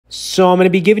So I'm going to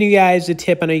be giving you guys a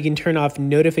tip on how you can turn off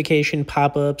notification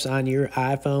pop-ups on your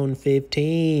iPhone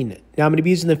 15. Now I'm going to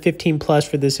be using the 15 Plus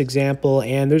for this example,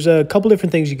 and there's a couple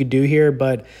different things you could do here,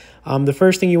 but the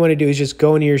first thing you want to do is just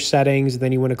go into your settings, and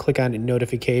then you want to click on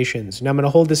notifications. Now I'm going to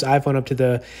hold this iPhone up to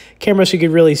the camera so you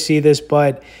can really see this,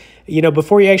 but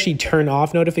before you actually turn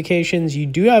off notifications, you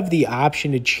do have the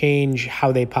option to change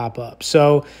how they pop up.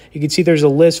 So you can see there's a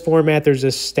list format, there's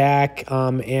a stack,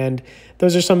 and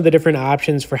those are some of the different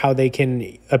options for how they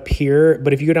can appear.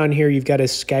 But if you go down here, you've got a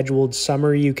scheduled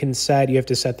summary you can set. You have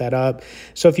to set that up.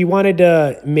 So if you wanted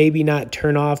to maybe not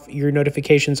turn off your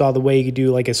notifications all the way, you could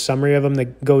do like a summary of them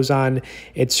that goes on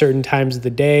at certain times of the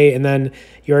day. And then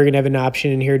you're going to have an option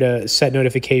in here to set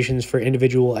notifications for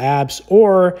individual apps,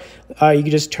 or you can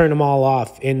just turn them all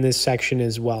off in this section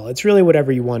as well. It's really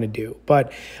whatever you want to do.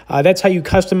 But that's how you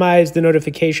customize the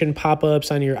notification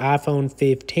pop-ups on your iPhone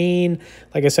 15.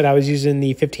 Like I said, I was using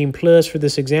the 15 Plus for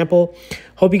this example.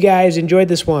 Hope you guys enjoyed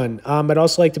this one. I'd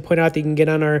also like to point out that you can get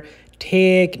on our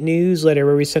tech newsletter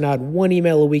where we send out one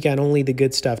email a week on only the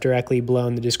good stuff directly below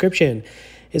in the description.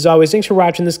 As always, thanks for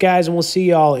watching this, guys, and we'll see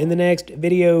y'all in the next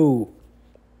video.